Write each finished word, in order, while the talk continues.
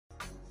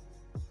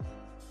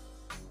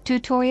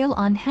Tutorial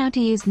on how to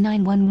use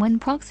 911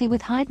 Proxy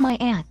with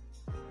Hidemyacc.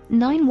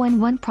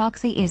 911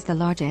 Proxy is the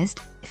largest,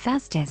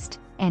 fastest,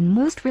 and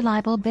most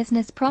reliable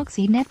business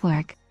proxy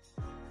network.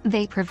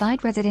 They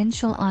provide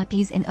residential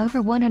IPs in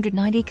over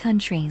 190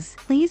 countries.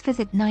 Please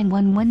visit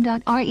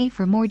 911.re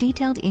for more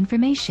detailed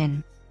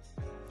information.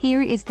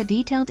 Here is the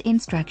detailed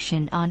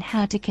instruction on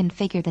how to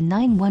configure the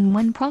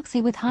 911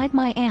 Proxy with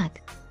Hidemyacc.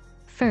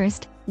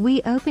 First,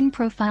 we open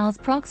Profiles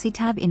Proxy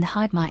tab in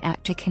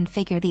Hidemyacc to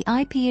configure the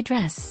IP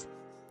address.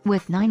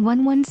 With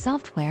 911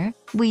 software,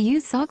 we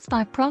use socks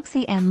by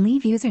proxy and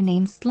leave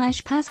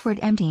username/password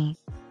empty.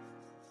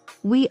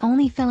 We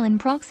only fill in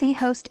proxy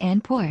host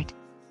and port.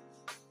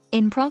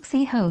 In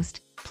proxy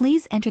host,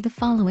 please enter the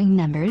following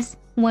numbers: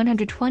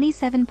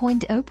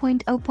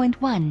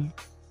 127.0.0.1.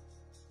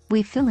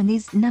 We fill in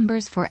these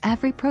numbers for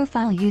every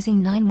profile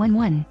using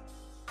 911.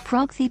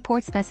 Proxy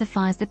port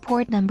specifies the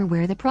port number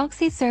where the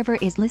proxy server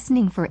is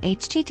listening for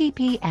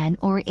HTTP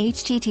and/or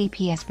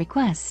HTTPS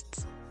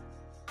requests.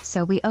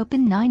 So we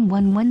open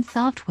 911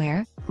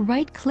 software,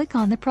 right-click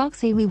on the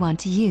proxy we want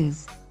to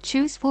use,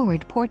 choose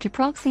Forward Port to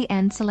Proxy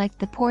and select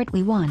the port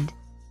we want.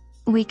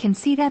 We can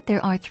see that there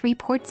are 3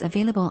 ports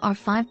available, are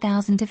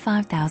 5000 to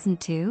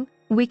 5002.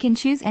 We can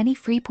choose any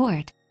free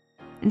port.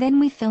 Then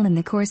we fill in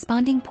the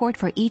corresponding port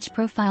for each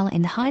profile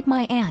in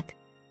Hidemyacc.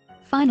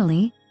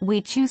 Finally,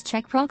 we choose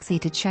Check Proxy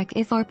to check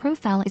if our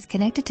profile is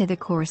connected to the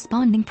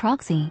corresponding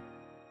proxy.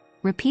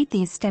 Repeat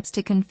these steps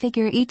to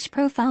configure each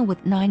profile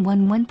with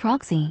 911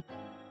 Proxy.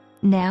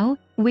 Now,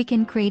 we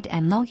can create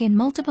and log in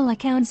multiple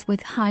accounts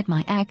with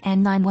Hidemyacc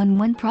and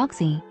 911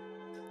 Proxy.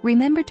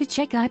 Remember to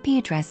check IP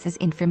addresses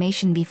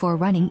information before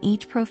running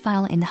each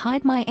profile in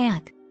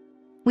Hidemyacc.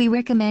 We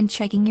recommend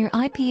checking your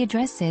IP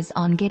addresses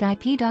on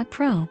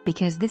getip.pro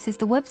because this is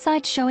the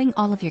website showing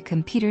all of your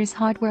computer's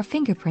hardware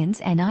fingerprints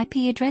and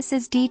IP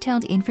addresses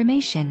detailed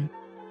information.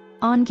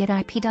 On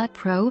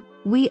getip.pro,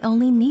 we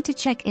only need to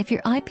check if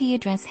your IP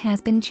address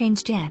has been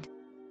changed yet.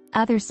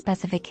 Other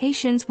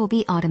specifications will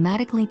be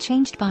automatically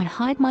changed by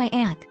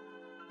Hidemyacc.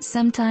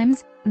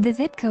 Sometimes, the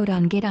zip code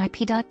on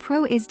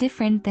getip.pro is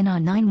different than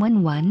on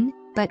 911,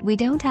 but we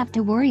don't have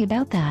to worry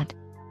about that.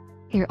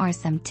 Here are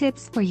some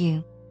tips for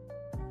you.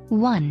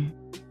 1.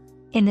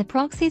 In the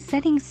proxy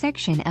settings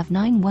section of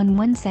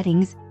 911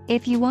 settings,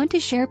 if you want to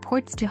share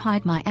ports to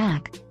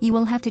Hidemyacc, you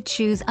will have to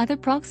choose other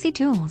proxy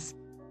tools.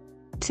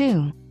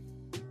 2.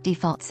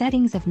 Default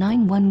settings of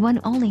 911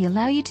 only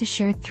allow you to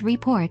share 3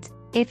 ports.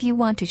 If you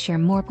want to share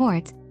more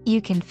ports,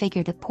 you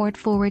configure the port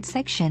forward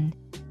section.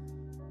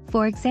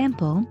 For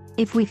example,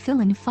 if we fill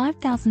in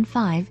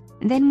 5005,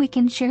 then we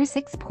can share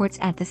 6 ports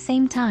at the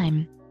same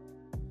time.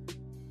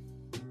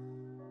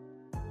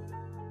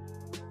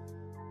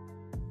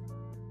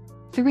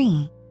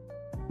 3.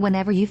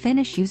 Whenever you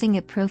finish using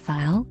a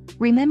profile,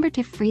 remember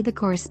to free the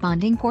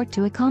corresponding port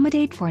to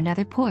accommodate for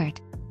another port.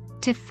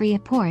 To free a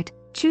port,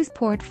 choose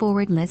Port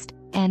Forward List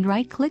and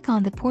right-click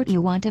on the port you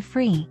want to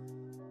free.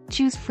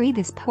 Choose Free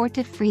this port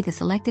to free the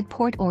selected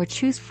port, or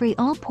choose Free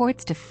all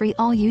ports to free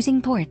all using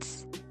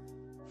ports.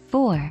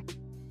 4.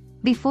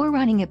 Before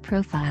running a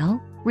profile,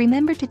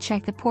 remember to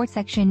check the port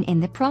section in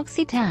the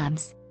proxy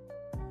tabs.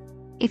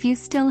 If you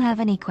still have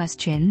any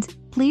questions,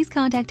 please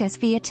contact us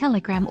via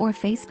Telegram or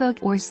Facebook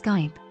or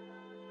Skype.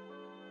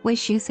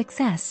 Wish you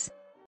success.